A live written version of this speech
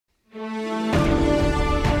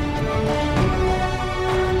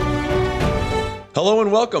Hello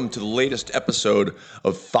and welcome to the latest episode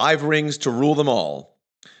of Five Rings to Rule Them All.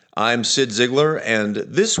 I'm Sid Ziegler, and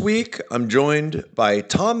this week I'm joined by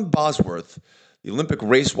Tom Bosworth, the Olympic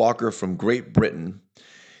race walker from Great Britain.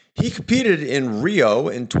 He competed in Rio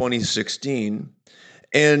in 2016,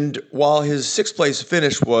 and while his sixth place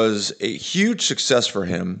finish was a huge success for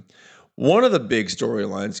him, one of the big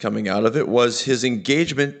storylines coming out of it was his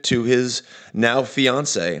engagement to his now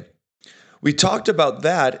fiancée. We talked about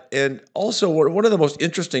that, and also one of the most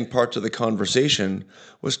interesting parts of the conversation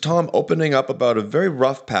was Tom opening up about a very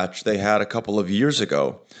rough patch they had a couple of years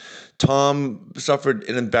ago. Tom suffered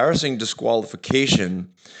an embarrassing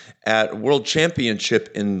disqualification at World Championship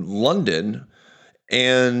in London,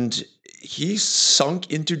 and he sunk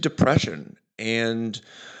into depression and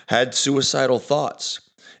had suicidal thoughts.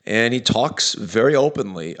 And he talks very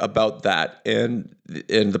openly about that and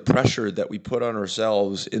the pressure that we put on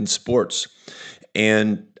ourselves in sports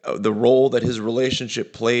and the role that his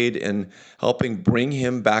relationship played in helping bring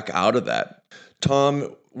him back out of that.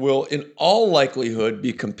 Tom will, in all likelihood,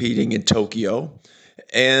 be competing in Tokyo,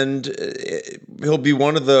 and he'll be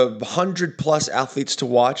one of the 100-plus athletes to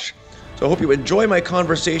watch. So I hope you enjoy my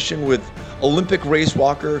conversation with Olympic race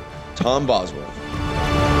walker Tom Bosworth.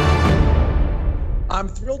 I'm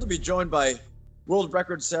thrilled to be joined by world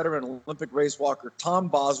record setter and Olympic race walker Tom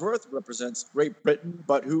Bosworth, who represents Great Britain,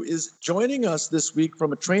 but who is joining us this week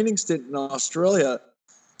from a training stint in Australia.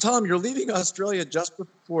 Tom, you're leaving Australia just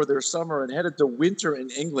before their summer and headed to winter in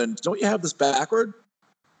England. Don't you have this backward?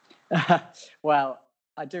 Well,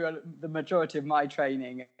 I do the majority of my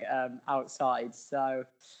training outside. So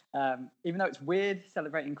even though it's weird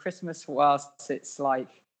celebrating Christmas whilst it's like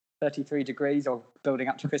 33 degrees or building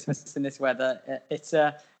up to Christmas in this weather, it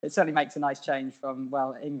certainly makes a nice change from,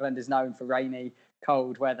 well, England is known for rainy,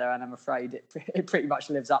 cold weather, and I'm afraid it pretty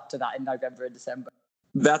much lives up to that in November and December.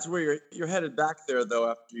 That's where you're headed back there,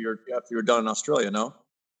 though, after you're done in Australia, no?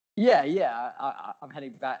 Yeah. I'm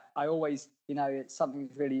heading back. I always, it's something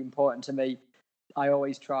that's really important to me. I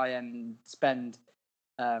always try and spend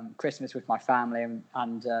Christmas with my family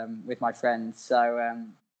and with my friends. So,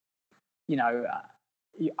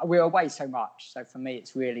 we're away so much. So for me,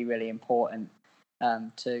 it's really, really important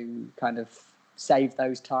to kind of save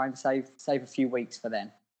those times, save a few weeks for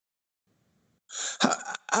them.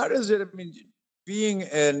 How does it, being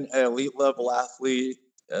an elite level athlete,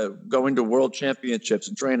 going to world championships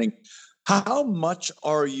and training, how much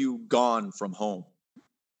are you gone from home?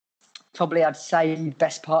 Probably I'd say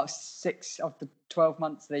best part of 6 of the 12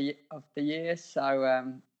 months of the year.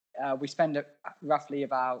 So we spend roughly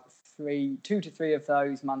about 2 to 3 of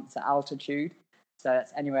those months at altitude. So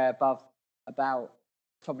that's anywhere above about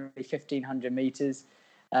probably 1,500 meters.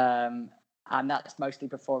 And that's mostly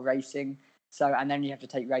before racing. So, and then you have to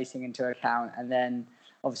take racing into account. And then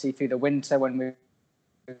obviously through the winter when we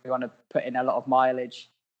want to put in a lot of mileage,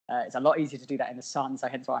 it's a lot easier to do that in the sun. So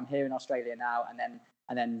hence why I'm here in Australia now.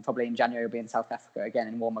 And then probably in January we'll be in South Africa again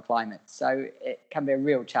in warmer climates. So it can be a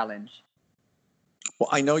real challenge. Well,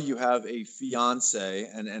 I know you have a fiance,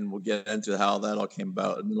 and we'll get into how that all came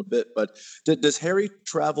about in a little bit. But does Harry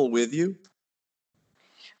travel with you?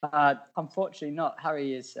 Unfortunately not.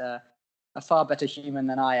 Harry is a far better human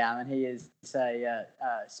than I am, and he is a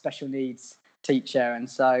special needs teacher, and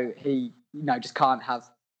so he, just can't have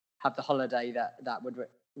the holiday that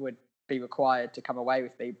would be required to come away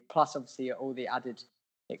with me. Plus, obviously, all the added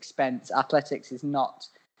expense. Athletics is not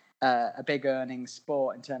a big earning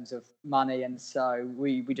sport in terms of money, and so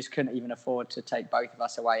we just couldn't even afford to take both of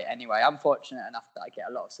us away anyway. I'm fortunate enough that I get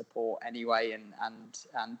a lot of support anyway,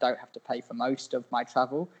 and don't have to pay for most of my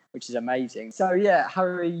travel, which is amazing. So yeah,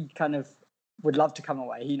 Harry kind of would love to come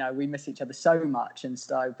away. We miss each other so much, and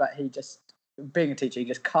so, but he just, being a teacher, he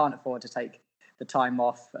just can't afford to take the time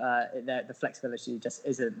off. The flexibility just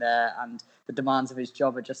isn't there, and the demands of his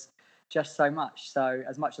job are just so much. So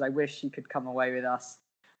as much as I wish he could come away with us,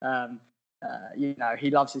 he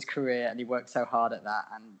loves his career and he works so hard at that,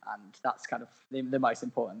 and that's kind of the most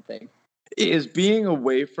important thing. Is being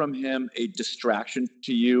away from him a distraction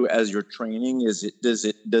to you as you're training? Does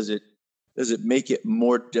it make it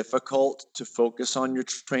more difficult to focus on your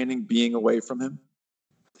training being away from him?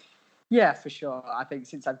 Yeah, for sure. I think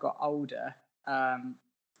since I've got older,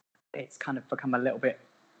 it's kind of become a little bit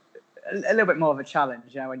more of a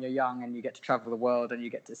challenge. When you're young and you get to travel the world and you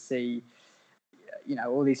get to see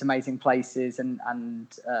all these amazing places, and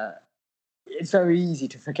it's very easy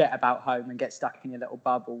to forget about home and get stuck in your little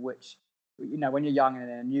bubble, which when you're young and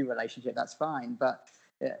in a new relationship, that's fine, but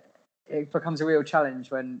it becomes a real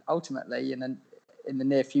challenge when ultimately in the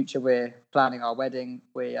near future we're planning our wedding,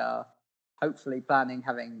 we are hopefully planning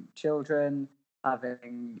having children,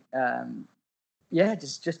 having yeah,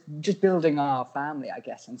 just building our family, I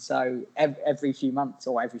guess. And so every few months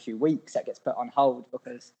or every few weeks, that gets put on hold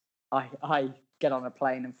because I get on a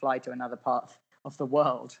plane and fly to another part of the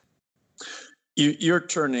world. You're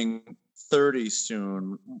turning 30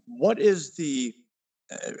 soon. What is the,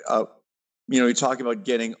 you talk about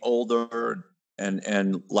getting older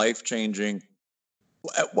and life changing.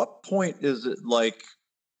 At what point is it like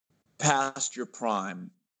past your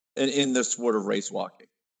prime in the sport of race walking?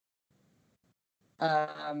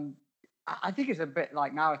 I think it's a bit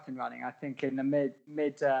like marathon running. I think in the mid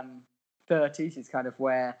 30s is kind of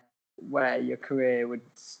where your career would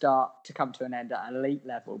start to come to an end at elite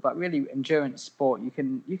level. But really, endurance sport you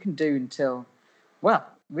can do until, well,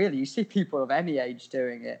 really, you see people of any age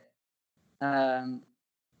doing it. And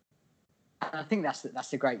I think that's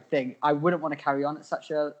the great thing. I wouldn't want to carry on at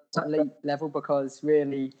such a elite level because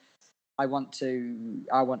really, I want to,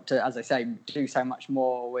 as I say, do so much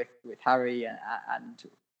more with Harry and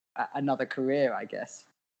another career, I guess.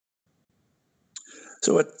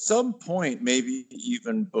 So at some point, maybe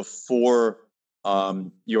even before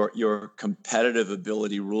your competitive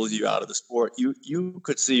ability rules you out of the sport, you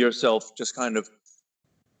could see yourself just kind of,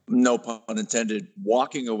 no pun intended,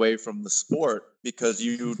 walking away from the sport because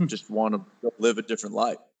you just want to live a different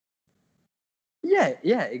life. Yeah,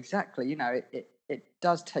 exactly. It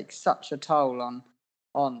does take such a toll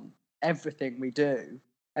on everything we do,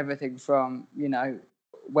 everything from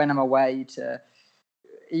when I'm away to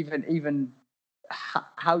even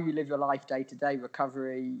how you live your life day to day,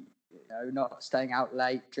 recovery, not staying out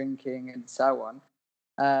late, drinking, and so on.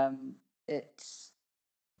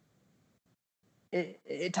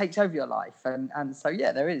 It takes over your life, and so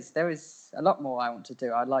yeah, there is a lot more I want to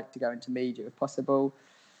do. I'd like to go into media if possible.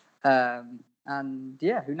 And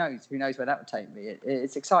yeah, who knows where that would take me.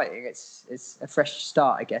 It's exciting. It's a fresh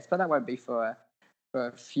start, I guess, but that won't be for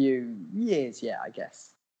a few years yet, I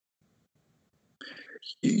guess.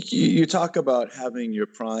 You talk about having your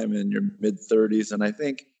prime in your mid-30s, and I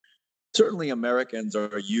think certainly Americans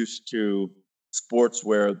are used to sports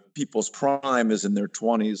where people's prime is in their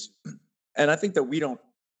 20s, and I think that we don't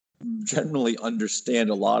generally understand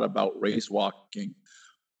a lot about race walking.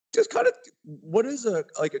 Just kind of, what is a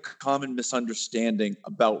common misunderstanding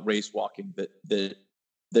about race walking that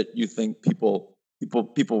you think people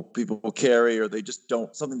carry, or they just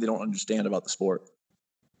don't, something they don't understand about the sport?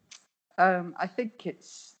 I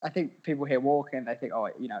think people hear walking and they think, oh,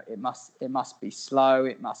 it must be slow,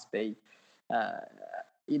 it must be,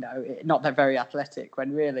 not that very athletic.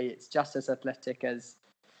 When really it's just as athletic as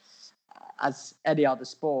any other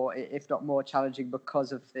sport, if not more challenging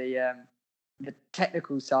because of the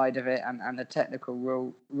technical side of it and the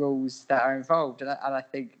technical rules that are involved. And I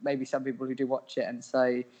think maybe some people who do watch it and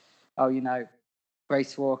say, oh,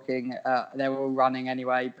 race walking, they're all running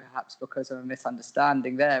anyway, perhaps because of a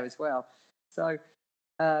misunderstanding there as well. So,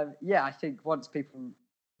 I think once people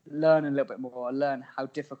learn a little bit more, learn how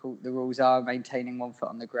difficult the rules are, maintaining 1 foot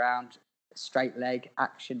on the ground, straight leg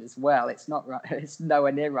action as well. It's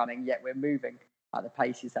nowhere near running, yet we're moving at the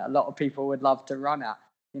paces that a lot of people would love to run at.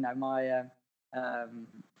 My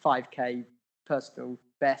 5K personal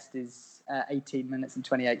best is 18 minutes and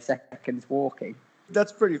 28 seconds walking.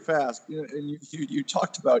 That's pretty fast. And you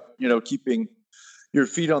talked about keeping your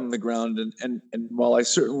feet on the ground, and while I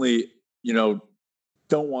certainly don't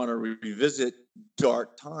want to revisit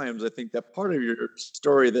dark times, I think that part of your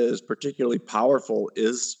story that is particularly powerful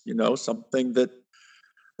is something that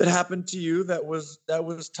happened to you that was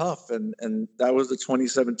tough, and that was the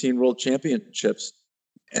 2017 World Championships.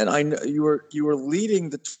 And I know you were leading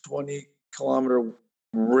the 20-kilometer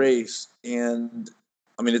race, and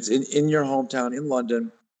I mean, it's in your hometown in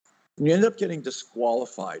London, and you end up getting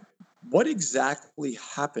disqualified. What exactly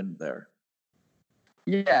happened there?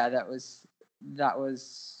 Yeah, that was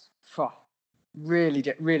really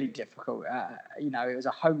difficult. It was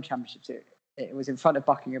a home championship. It was in front of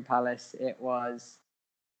Buckingham Palace. It was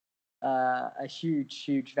a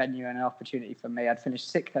huge venue and an opportunity for me. I'd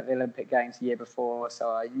finished 6th at the Olympic Games the year before,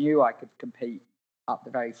 so I knew I could compete up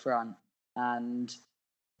the very front. And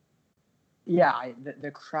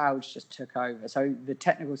the crowds just took over. So the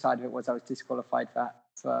technical side of it was I was disqualified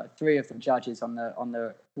for 3 of the judges on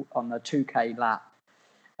the 2K lap.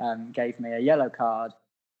 Gave me a yellow card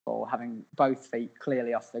for having both feet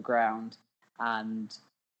clearly off the ground, and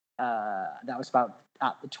that was about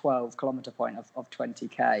at the 12-kilometer point of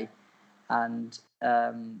 20K. And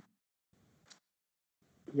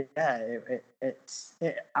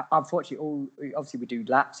unfortunately, obviously we do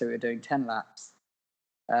laps, so we were doing 10 laps,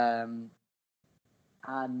 and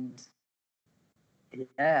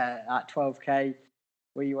at 12K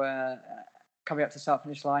we were coming up to start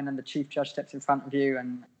finish line, and the chief judge steps in front of you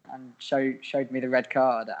and showed me the red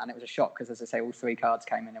card, and it was a shock because, as I say, all 3 cards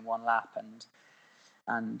came in one lap,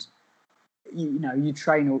 and you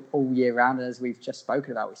train all year round, and as we've just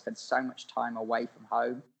spoken about, we spend so much time away from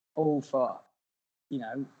home, all for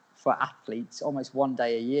athletes, almost one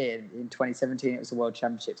day a year. In 2017 it was the World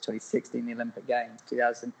Championships, 2016 the Olympic Games,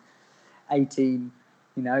 2018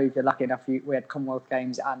 if you're lucky enough, we had Commonwealth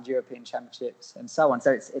Games and European Championships and so on.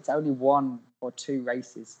 So it's only 1 or 2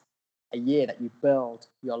 races a year that you build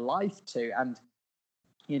your life to, and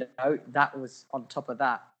that was on top of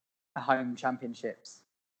that, home championships.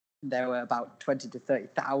 There were about 20 to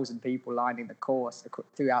 30,000 people lining the course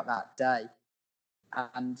throughout that day,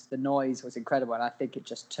 and the noise was incredible. And I think it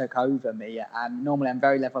just took over me. And normally I'm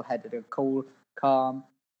very level-headed and cool, calm.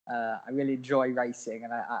 I really enjoy racing,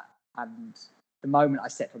 and the moment I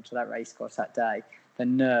stepped onto that race course that day, the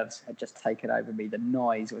nerves had just taken over me. The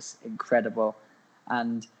noise was incredible,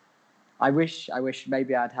 and I wish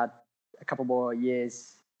maybe I'd had a couple more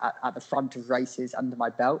years at the front of races under my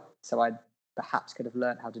belt, so I perhaps could have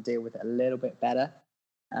learned how to deal with it a little bit better.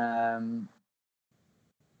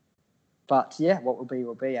 But yeah, what will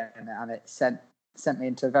be, and it sent me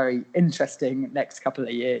into a very interesting next couple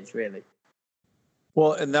of years, really.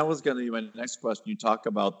 Well, and that was going to be my next question. You talk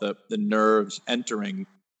about the nerves entering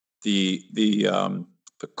the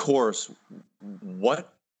course.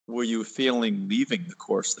 What were you feeling leaving the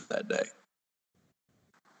course that day?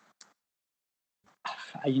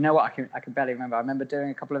 You know what? I can barely remember. I remember doing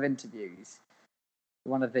a couple of interviews.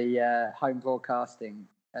 One of the home broadcasting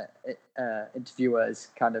interviewers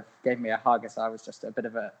kind of gave me a hug as I was just a bit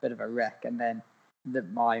of a wreck, and then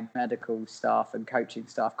my medical staff and coaching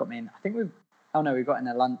staff got me in. I think we got in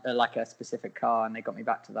a specific car, and they got me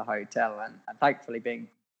back to the hotel. And thankfully, being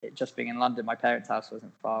in London, my parents' house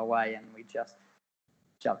wasn't far away, and we just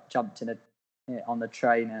jumped on the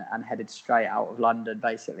train and headed straight out of London,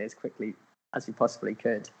 basically as quickly as we possibly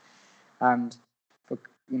could. And for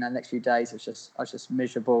the next few days, I was just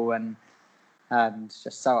miserable and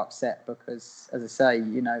just so upset because, as I say,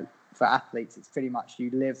 for athletes, it's pretty much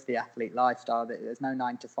you live the athlete lifestyle. There's no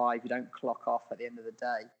 9 to 5. You don't clock off at the end of the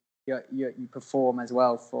day. You perform as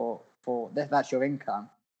well for that's your income.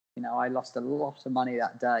 I lost a lot of money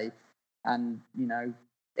that day, and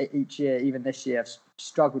each year, even this year, I've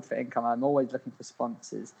struggled for income. I'm always looking for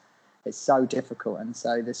sponsors. It's so difficult, and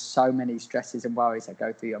so there's so many stresses and worries that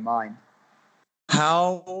go through your mind.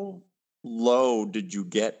 How low did you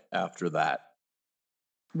get after that?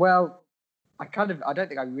 Well, I don't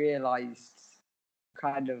think I realised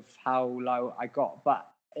kind of how low I got, but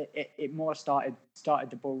it more started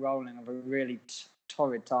the ball rolling of a really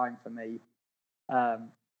torrid time for me. I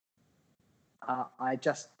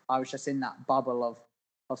was just in that bubble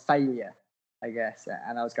of failure, I guess,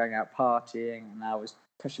 and I was going out partying, and I was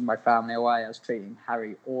pushing my family away. I was treating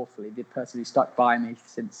Harry awfully. The person who stuck by me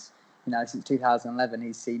since 2011,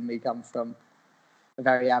 he's seen me come from a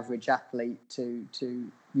very average athlete to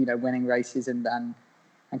winning races and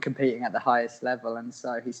competing at the highest level, and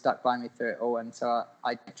so he stuck by me through it all, and so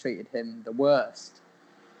I treated him the worst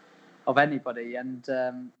of anybody, and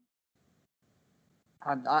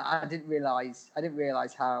I didn't realize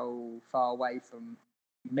how far away from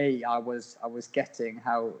me I was getting,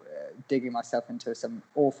 how digging myself into some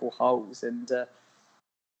awful holes, and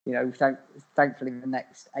thankfully the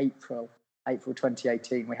next April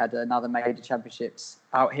 2018, we had another major championships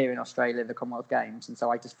out here in Australia, the Commonwealth Games, and so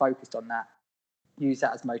I just focused on that, used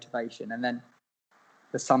that as motivation, and then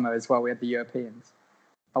the summer as well, we had the Europeans.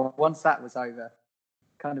 And once that was over,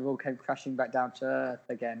 kind of all came crashing back down to earth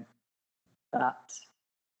again. That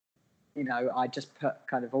I just put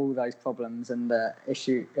kind of all those problems and the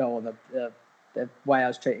issue, or the way I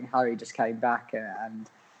was treating Harry just came back, and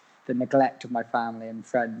the neglect of my family and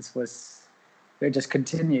friends it just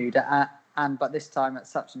continued. But this time at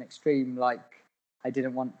such an extreme, like I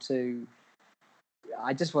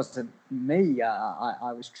just wasn't me.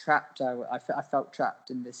 I was trapped. I felt trapped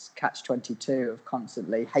in this catch-22 of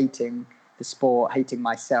constantly hating the sport, hating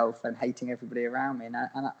myself, and hating everybody around me. And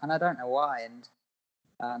I don't know why.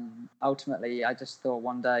 And ultimately, I just thought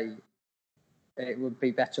one day it would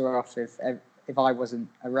be better off if I wasn't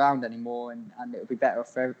around anymore, and it would be better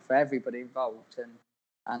off for everybody involved.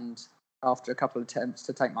 And after a couple of attempts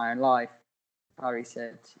to take my own life, Harry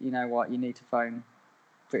said, "You know what? You need to phone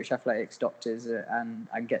British Athletics doctors and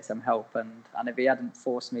get some help." And if he hadn't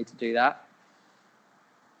forced me to do that,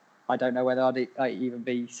 I don't know whether I'd even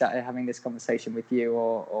be sat here having this conversation with you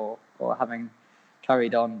or having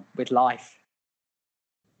carried on with life.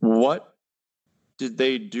 What did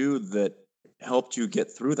they do that helped you get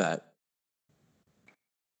through that?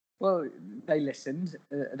 Well, they listened.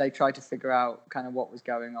 They tried to figure out kind of what was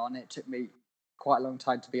going on. It took me quite a long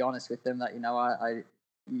time to be honest with them that,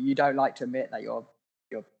 you don't like to admit that you're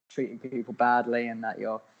treating people badly and that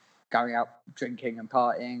you're going out drinking and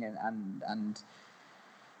partying and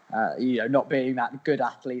not being that good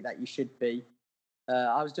athlete that you should be.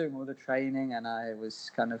 I was doing all the training and I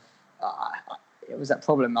was kind of it was that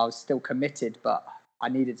problem. I was still committed, but I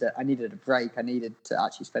needed a break. I needed to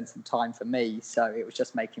actually spend some time for me. So it was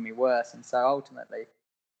just making me worse. And so ultimately,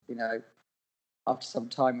 after some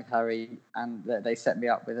time with Harry, and they set me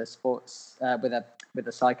up with a with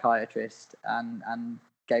a psychiatrist and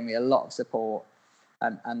gave me a lot of support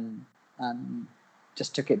and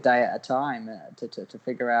just took it day at a time to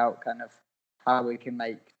figure out kind of how we can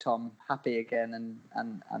make Tom happy again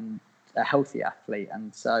and a healthy athlete.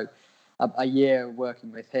 And so a year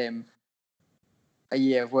working with him, a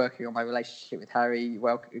year of working on my relationship with Harry,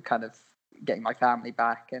 well, kind of getting my family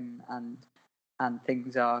back and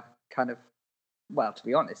things are kind of, well, to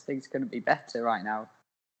be honest, things couldn't be better right now.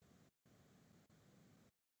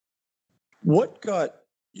 What got,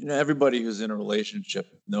 everybody who's in a relationship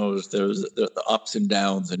knows there's the ups and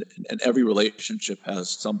downs, and every relationship has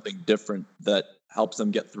something different that helps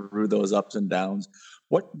them get through those ups and downs.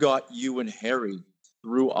 What got you and Harry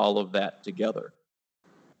through all of that together?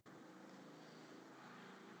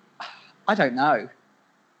 I don't know.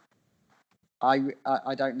 I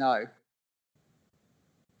don't know.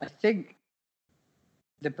 I think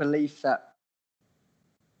the belief that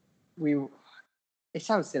it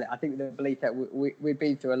sounds silly. I think the belief that we've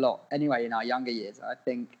been through a lot anyway in our younger years. I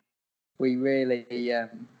think we really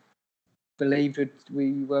believed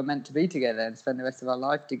we were meant to be together and spend the rest of our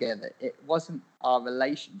life together. It wasn't our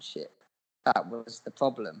relationship that was the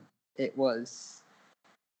problem. It was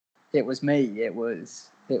me. It was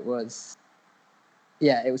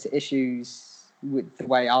issues with the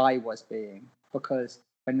way I was being, because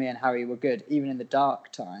when me and Harry were good, even in the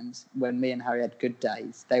dark times, when me and Harry had good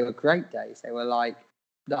days, they were great days. They were like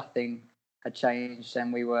nothing had changed,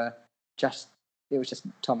 and it was just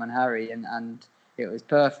Tom and Harry, and it was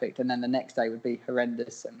perfect. And then the next day would be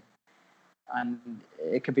horrendous, and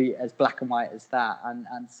it could be as black and white as that.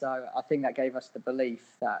 And so I think that gave us the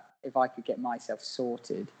belief that if I could get myself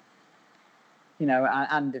sorted,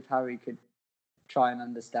 and if Harry could try and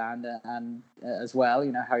understand and as well,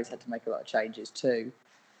 Harry's had to make a lot of changes too.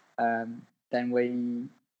 Then we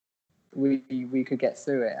could get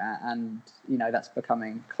through it, and that's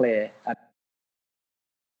becoming clear.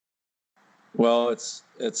 Well,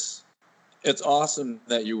 it's awesome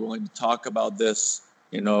that you're willing to talk about this.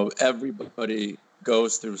 Everybody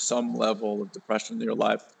goes through some level of depression in their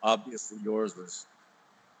life. Obviously, yours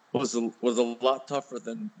was a lot tougher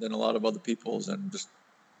than a lot of other people's, and just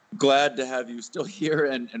glad to have you still here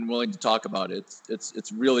and willing to talk about it.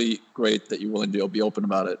 It's really great that you're willing to be open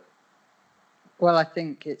about it. Well, I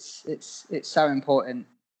think it's so important.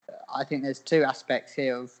 I think there's two aspects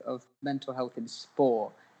here of mental health in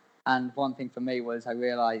sport, and one thing for me was I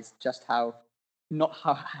realised just how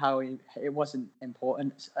it wasn't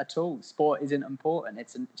important at all. Sport isn't important.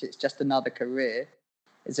 It's just another career.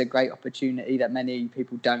 It's a great opportunity that many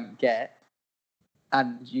people don't get,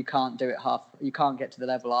 and you can't do it you can't get to the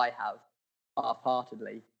level I have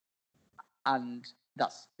half-heartedly, and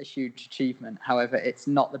that's a huge achievement. However, it's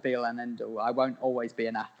not the be-all and end-all. I won't always be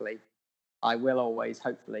an athlete. I will always,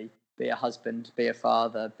 hopefully, be a husband, be a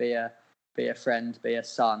father, be a friend, be a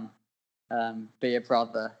son, be a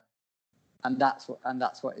brother, and that's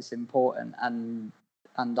what is important. And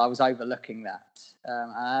I was overlooking that.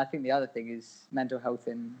 And I think the other thing is mental health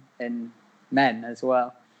in men as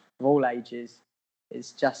well, of all ages,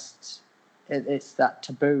 is just it's that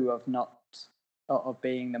taboo of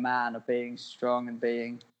being the man, of being strong, and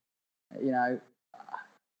being,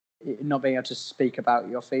 not being able to speak about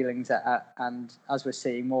your feelings. And as we're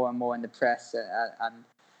seeing more and more in the press and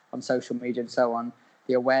on social media and so on,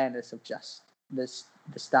 the awareness of just the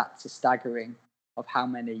stats are staggering of how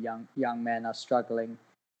many young men are struggling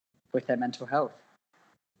with their mental health.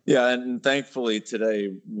 Yeah, and thankfully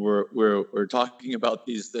today we're talking about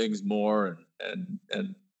these things more and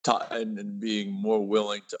being more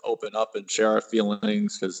willing to open up and share our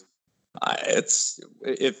feelings, because it's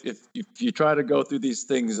if you try to go through these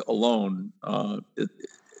things alone,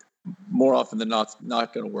 more often than not, it's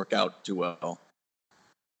not going to work out too well.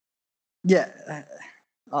 Yeah,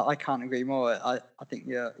 I can't agree more. I think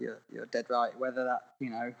you're dead right. Whether that,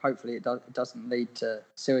 hopefully it doesn't lead to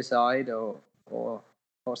suicide or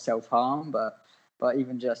self-harm, but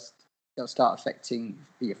even just it'll start affecting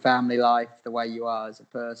your family life, the way you are as a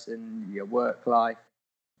person, your work life.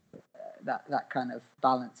 that kind of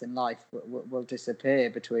balance in life will disappear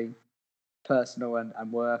between personal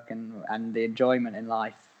and work and the enjoyment in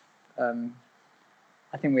life.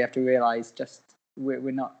 I think we have to realize just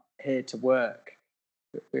we're not here to work.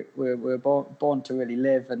 We're born to really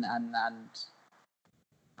live and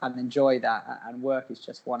enjoy that, and work is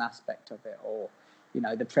just one aspect of it, or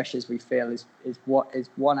the pressures we feel is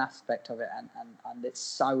one aspect of it, and it's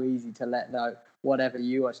so easy to let whatever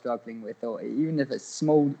you are struggling with, or even if it's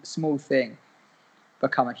small thing,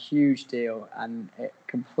 become a huge deal, and it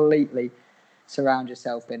completely surround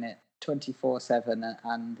yourself in it 24/7,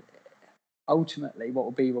 and ultimately what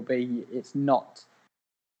will be. It's not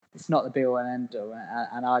the be all and end all,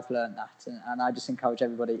 and I've learned that, and I just encourage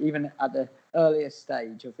everybody, even at the earliest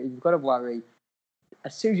stage, if you've got to worry,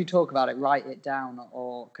 as soon as you talk about it, write it down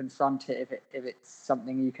or confront it. If it's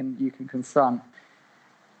something you can confront,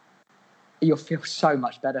 you'll feel so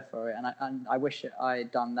much better for it. And I wish I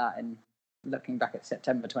had done that. In looking back at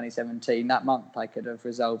September 2017, that month I could have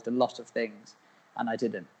resolved a lot of things, and I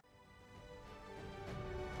didn't.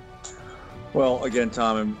 Well, again,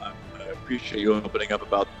 Tom, I appreciate you opening up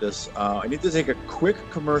about this. I need to take a quick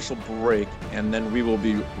commercial break, and then we will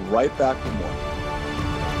be right back with more.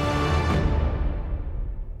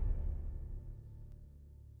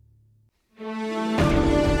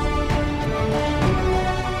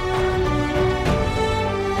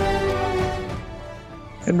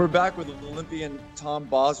 And we're back with Olympian Tom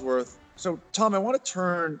Bosworth. So, Tom, I want to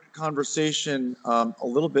turn conversation a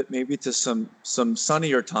little bit maybe to some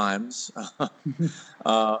sunnier times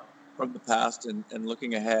from the past and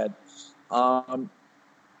looking ahead.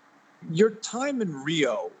 Your time in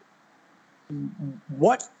Rio,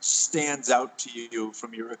 what stands out to you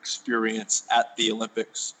from your experience at the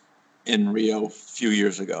Olympics in Rio a few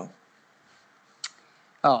years ago?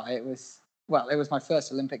 Oh, it was my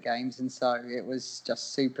first Olympic Games, and so it was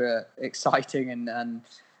just super exciting and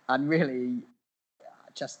really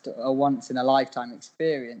just a once in a lifetime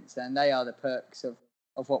experience. And they are the perks of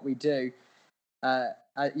what we do. As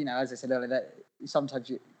I said earlier, that sometimes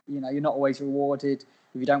you're not always rewarded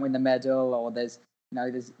if you don't win the medal, or there's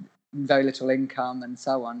very little income and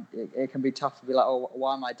so on. It can be tough to be like, oh,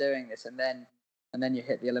 why am I doing this? And then you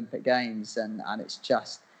hit the Olympic Games, and it's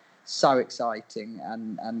just so exciting,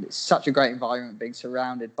 and it's such a great environment, being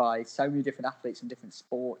surrounded by so many different athletes from different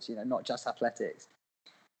sports, not just athletics.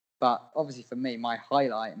 But obviously for me, my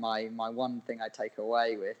highlight, my one thing I take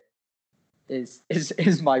away with is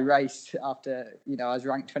my race. After I was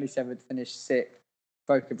ranked 27th, finished 6th,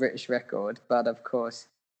 broke a British record, but of course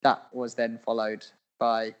that was then followed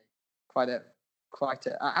by quite a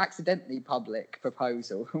accidentally public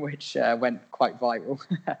proposal, which went quite viral.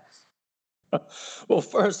 Well,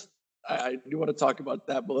 first, I do want to talk about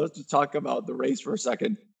that, but let's just talk about the race for a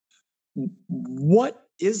second. What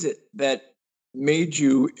is it that made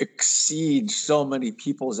you exceed so many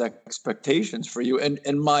people's expectations for you?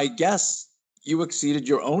 And my guess, you exceeded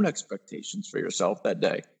your own expectations for yourself that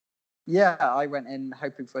day. Yeah, I went in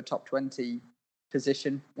hoping for a top 20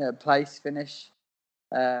 position, finish.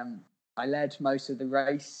 I led most of the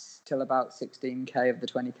race till about 16k of the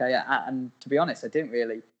 20k, and to be honest, I didn't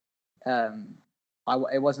really.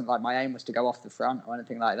 It wasn't like my aim was to go off the front or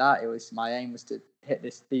anything like that. My aim was to hit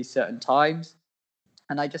these certain times,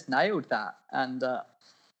 and I just nailed that. And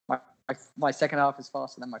my second half was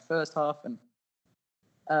faster than my first half, and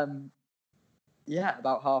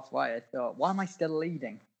about halfway, I thought, why am I still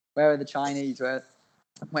leading? Where are the Chinese? Where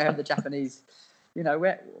are the Japanese?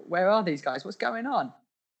 Where are these guys? What's going on?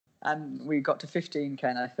 And we got to 15k,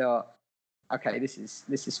 and I thought, okay, this is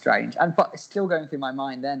strange. But still going through my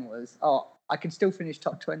mind then was, I can still finish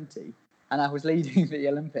top 20, and I was leading the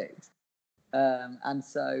Olympics. And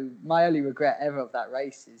so my only regret ever of that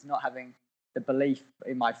race is not having the belief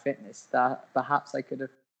in my fitness that perhaps I could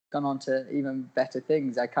have gone on to even better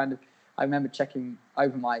things. I remember checking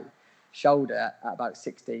over my shoulder at about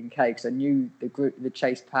 16k, because I knew the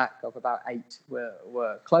chase pack of about 8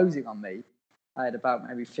 were closing on me. I had about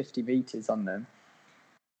maybe 50 meters on them.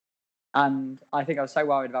 And I think I was so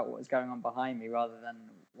worried about what was going on behind me rather than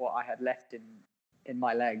what I had left in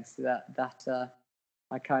my legs that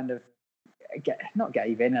I kind of not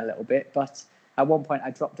gave in a little bit. But at one point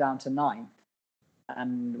I dropped down to 9th.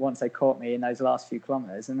 And once they caught me in those last few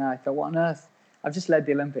kilometers, and I thought, what on earth? I've just led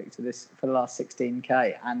the Olympics for the last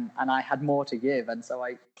 16k, and I had more to give. And so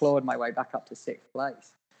I clawed my way back up to 6th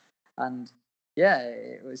place. And yeah,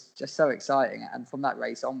 it was just so exciting. And from that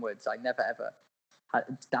race onwards, I never ever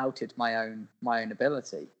had doubted my own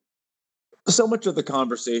ability. So much of the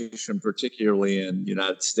conversation, particularly in the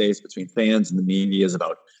United States between fans and the media, is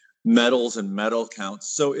about medals and medal counts.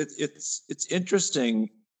 So it's interesting.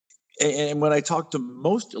 and when I talk to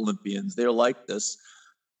most Olympians, they're like this.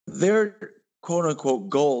 Their quote unquote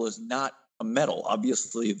goal is not a medal.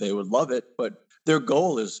 Obviously, they would love it, but their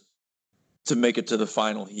goal is to make it to the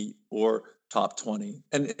final heat or top 20.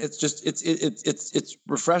 And it's just it's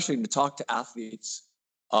refreshing to talk to athletes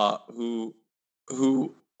who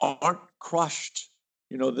aren't crushed.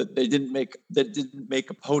 You know, that didn't make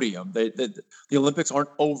a podium. The Olympics aren't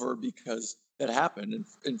over because that happened.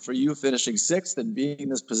 And for you finishing sixth and being in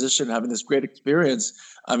this position, having this great experience.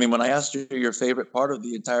 I mean, when I asked you your favorite part of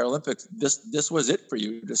the entire Olympics, this was it for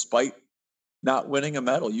you, despite not winning a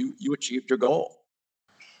medal. You achieved your goal.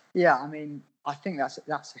 Yeah, I mean, I think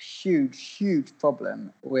that's a huge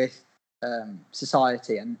problem with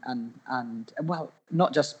society and well,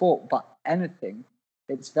 not just sport, but anything.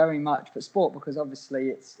 It's very much for sport because obviously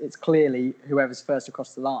it's clearly whoever's first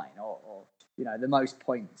across the line or you know the most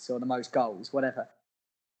points or the most goals, whatever.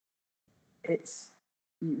 It's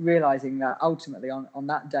realizing that ultimately on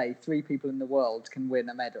that day, 3 people in the world can win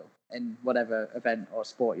a medal in whatever event or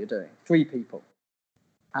sport you're doing. 3 people,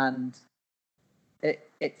 and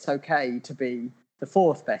it's okay to be the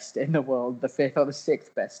 4th best in the world, the 5th or the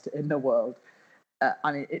 6th best in the world.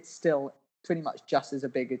 I mean, it's still pretty much just as a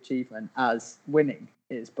big achievement as winning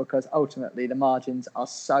is because ultimately the margins are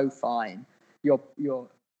so fine.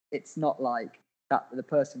 It's not like that the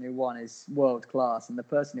person who won is world class and the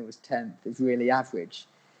person who was 10th is really average.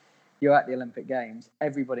 You're at the Olympic Games.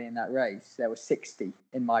 Everybody in that race, there were 60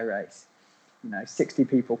 in my race. 60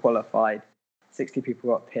 people qualified, 60 people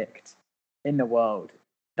got picked in the world.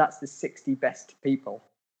 That's the 60 best people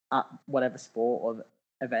at whatever sport or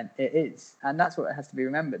event it is, and that's what has to be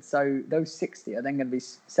remembered. So those 60 are then going to be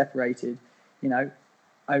separated,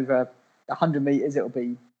 over 100 meters it'll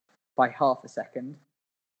be by half a second,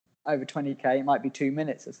 over 20k it might be 2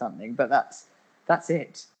 minutes or something, but that's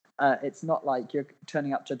it. It's not like you're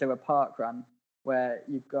turning up to do a park run where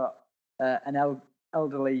you've got an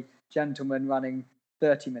elderly gentleman running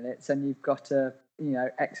 30 minutes and you've got a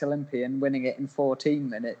ex-Olympian winning it in 14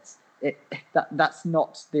 minutes. That's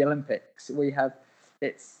not the Olympics. We have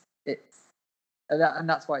and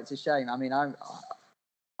that's why it's a shame. I mean,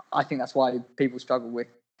 I think that's why people struggle with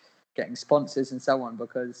getting sponsors and so on,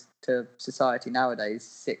 because to society nowadays,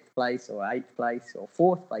 6th place or 8th place or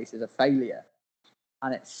 4th place is a failure,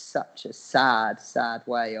 and it's such a sad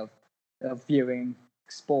way of viewing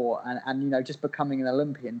sport, and just becoming an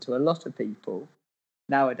Olympian to a lot of people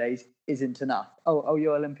nowadays isn't enough. Oh,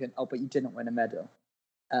 you're Olympian. Oh, but you didn't win a medal.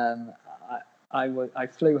 I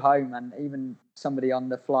flew home, and even somebody on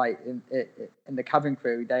the flight in the cabin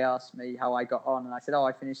crew, they asked me how I got on, and I said,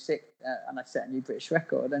 I finished 6th, and I set a new British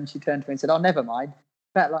record. And she turned to me and said, oh, never mind,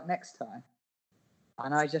 better luck next time.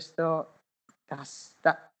 And I just thought,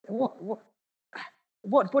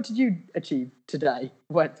 what did you achieve today?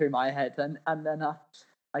 Went through my head, and then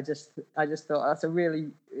I just thought that's a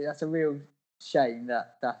real shame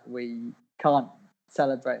that we can't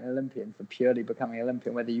celebrate an Olympian for purely becoming an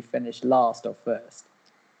Olympian, whether you finish last or first.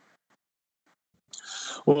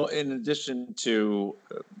 Well, in addition to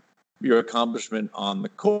your accomplishment on the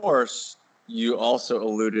course, you also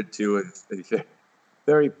alluded to a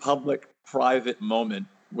very public, private moment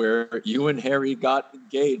where you and Harry got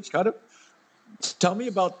engaged. Kind of tell me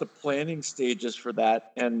about the planning stages for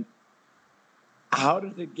that, and how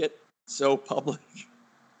did it get so public?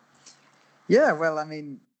 Yeah, well, I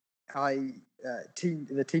mean, the Team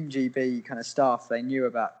GB kind of staff, they knew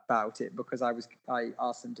about it because I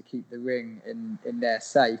asked them to keep the ring in their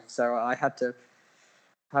safe. So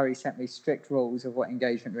Harry sent me strict rules of what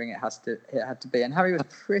engagement ring it had to be, and Harry was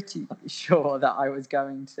pretty sure that I was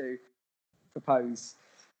going to propose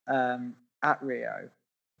at Rio.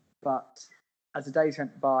 But as the days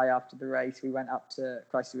went by after the race, we went up to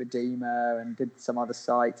Christ the Redeemer and did some other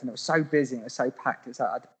sites, and it was so busy and it was so packed. It was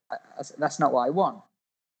like, that's not what I want.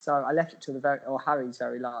 So I left it till Harry's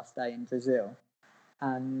very last day in Brazil,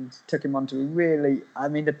 and took him on to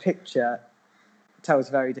the picture tells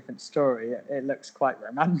a very different story. It looks quite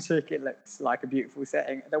romantic. It looks like a beautiful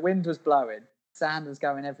setting. The wind was blowing, sand was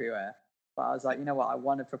going everywhere. But I was like, you know what? I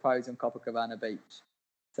want to propose on Copacabana Beach.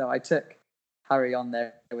 So I took Harry on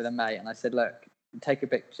there with a mate, and I said, look, take a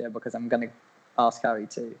picture because I'm going to ask Harry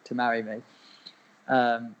to marry me.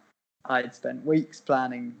 I'd spent weeks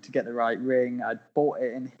planning to get the right ring. I'd bought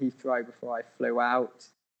it in Heathrow before I flew out.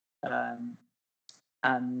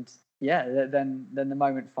 And yeah, then the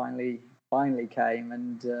moment finally came,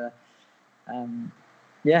 and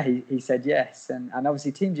he said yes. And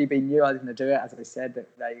obviously Team GB knew I was going to do it. As I said,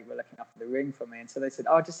 that they were looking after the ring for me. And so they said,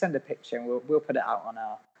 just send a picture and we'll put it out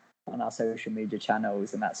on our social media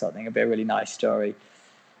channels and that sort of thing. It'll be a really nice story.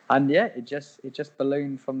 And yeah, it just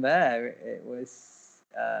ballooned from there. It was,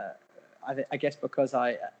 I guess, because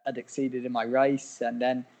I had exceeded in my race and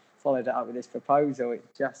then followed it up with this proposal. It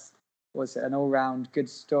just was an all-round good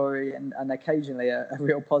story, and occasionally a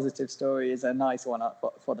real positive story is a nice one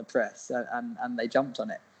up for the press, and they jumped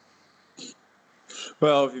on it.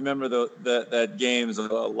 Well, if you remember that games, a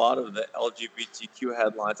lot of the LGBTQ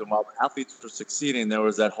headlines, and while athletes were succeeding, there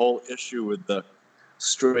was that whole issue with the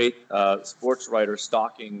straight sports writers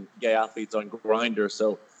stalking gay athletes on Grindr.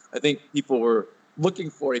 So I think people were looking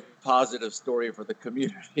for a positive story for the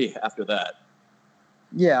community after that.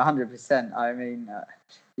 Yeah, 100%. I mean,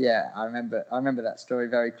 yeah, I remember that story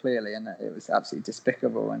very clearly, and it was absolutely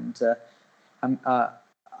despicable. And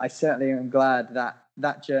I certainly am glad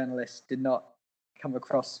that journalist did not come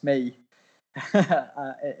across me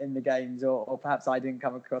in the games, or perhaps I didn't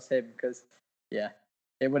come across him, because yeah,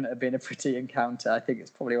 it wouldn't have been a pretty encounter. I think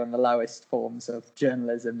it's probably one of the lowest forms of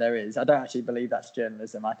journalism there is. I don't actually believe that's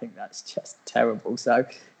journalism. I think that's just terrible. So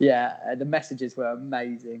yeah, the messages were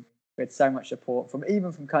amazing. We had so much support from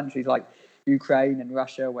countries like Ukraine and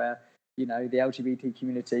Russia, where the LGBT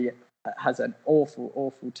community has an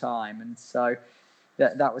awful time, and so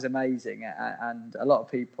that was amazing. And a lot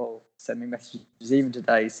of people send me messages even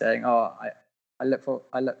today saying, "Oh,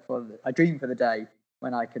 I dream for the day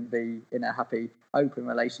when I can be in a happy, open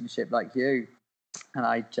relationship like you." And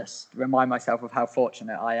I just remind myself of how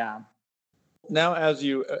fortunate I am. Now, as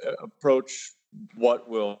you approach what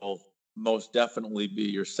will most definitely be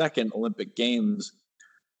your second Olympic Games,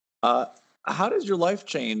 how does your life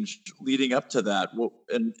change leading up to that?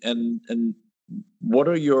 And what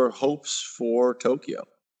are your hopes for Tokyo?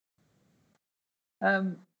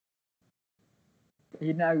 Um,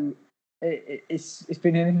 it's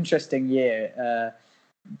been an interesting year.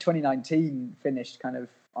 2019 finished kind of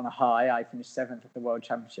on a high. I finished 7th at the World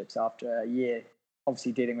Championships after a year,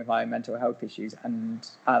 obviously dealing with my mental health issues and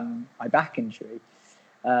my back injury.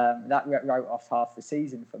 That wrote off half the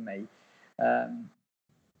season for me.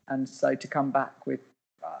 And so to come back with,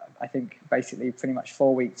 I think, basically pretty much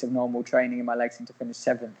 4 weeks of normal training in my legs and to finish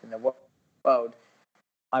 7th in the world,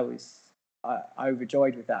 I was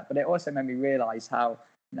overjoyed with that. But it also made me realise how,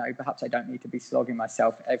 perhaps I don't need to be slogging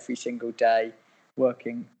myself every single day,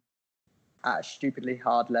 working at a stupidly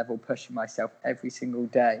hard level, pushing myself every single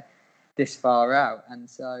day this far out. And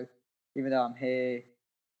so even though I'm here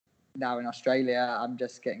now in Australia, I'm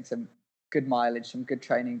just getting some good mileage, some good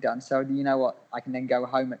training done. So you know what? I can then go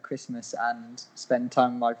home at Christmas and spend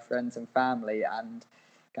time with my friends and family and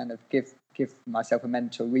kind of give myself a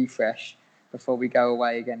mental refresh before we go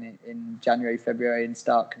away again in January, February and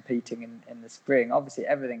start competing in the spring. Obviously,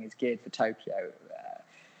 everything is geared for Tokyo.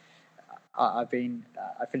 I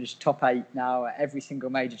finished top 8 now at every single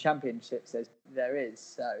major championships there is.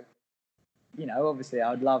 So, obviously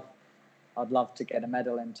I'd love to get a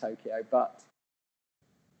medal in Tokyo, but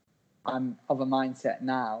I'm of a mindset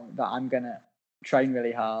now that I'm going to train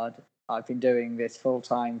really hard. I've been doing this full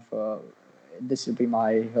time this will be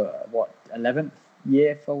my 11th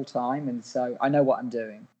year full time, and so I know what I'm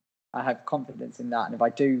doing. I have confidence in that, and if I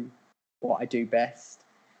do what I do best,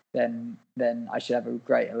 then I should have a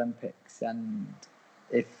great Olympics. And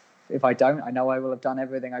if I don't, I know I will have done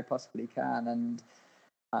everything I possibly can,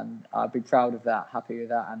 and I'll be proud of that, happy with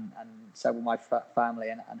that, and so will my family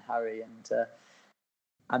and Harry,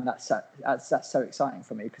 and that's so exciting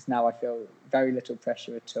for me, because now I feel very little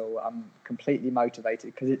pressure at all. I'm completely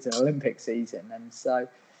motivated because it's an Olympic season, and so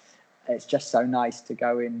it's just so nice to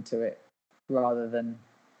go into it rather than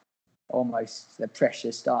almost the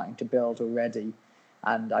pressure starting to build already,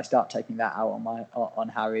 and I start taking that out on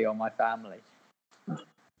Harry or my family.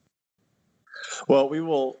 Well, we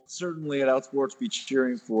will certainly at Outsports be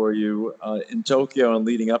cheering for you in Tokyo and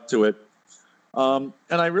leading up to it. And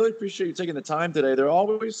I really appreciate you taking the time today. There are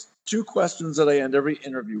always 2 questions that I end every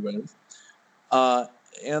interview with.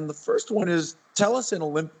 And the first one is, tell us an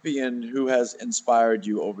Olympian who has inspired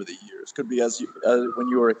you over the years. Could be when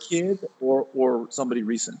you were a kid or somebody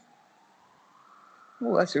recent.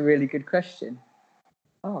 Oh, that's a really good question.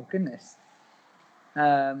 Oh, goodness.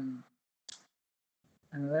 An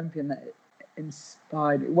Olympian that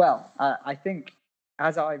inspired me. Well, I think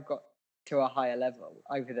as I've got to a higher level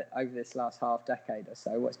over this last half decade or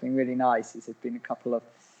so, what's been really nice is there's been a couple of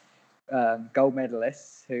gold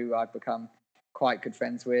medalists who I've become quite good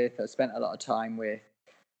friends with, I've spent a lot of time with.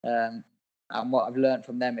 And what I've learned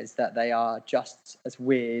from them is that they are just as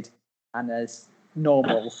weird and as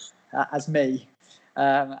normal as me.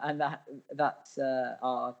 And that's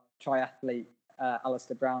our triathlete,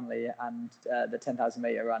 Alistair Brownlee, and the 10,000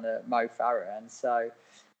 metre runner, Mo Farah. And so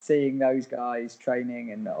seeing those guys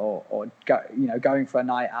training and or going for a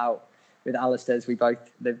night out with Alistair, as we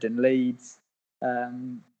both lived in Leeds.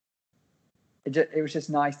 It was just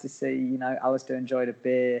nice to see, Alistair enjoyed a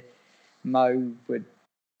beer. Mo would,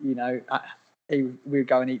 we would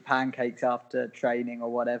go and eat pancakes after training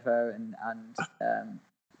or whatever, and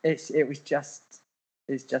it's just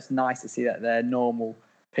nice to see that they're normal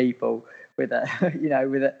people with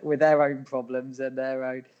with their own problems and their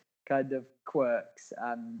own kind of quirks,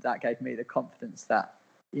 and that gave me the confidence that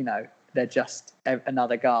they're just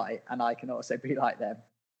another guy, and I can also be like them.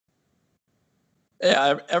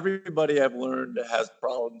 Yeah, everybody I've learned has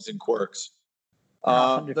problems and quirks.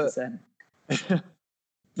 100%.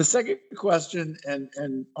 The second question,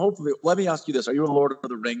 and hopefully, let me ask you this: are you a Lord of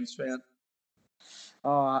the Rings fan?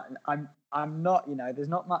 Oh, I'm not. There's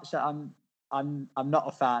not much that I'm not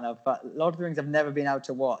a fan of. But Lord of the Rings, I've never been able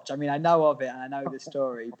to watch. I mean, I know of it and I know the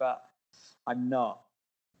story, but I'm not.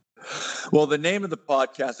 Well, the name of the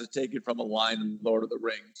podcast is taken from a line in Lord of the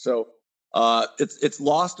Rings, so it's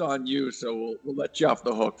lost on you. So we'll let you off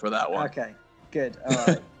the hook for that one. Okay, good. All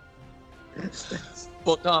right.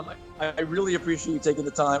 Well, Tom, I really appreciate you taking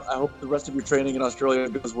the time. I hope the rest of your training in Australia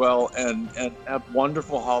goes well, and have a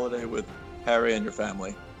wonderful holiday with Harry and your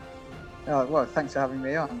family. Oh, well, thanks for having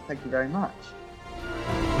me on. Thank you very much.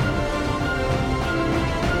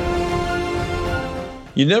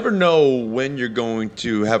 You never know when you're going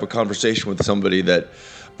to have a conversation with somebody that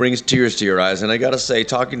brings tears to your eyes. And I got to say,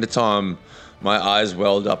 talking to Tom, my eyes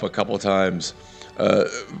welled up a couple times.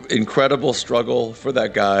 Incredible struggle for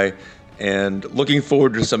that guy, and looking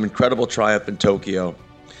forward to some incredible triumph in Tokyo.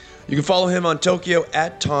 You can follow him on Tokyo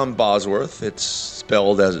at Tom Bosworth. It's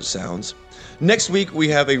spelled as it sounds. Next week, we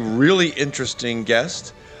have a really interesting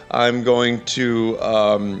guest. I'm going to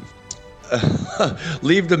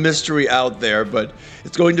leave the mystery out there, but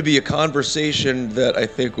it's going to be a conversation that I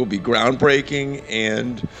think will be groundbreaking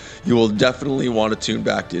and you will definitely want to tune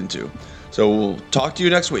back into. So we'll talk to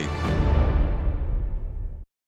you next week.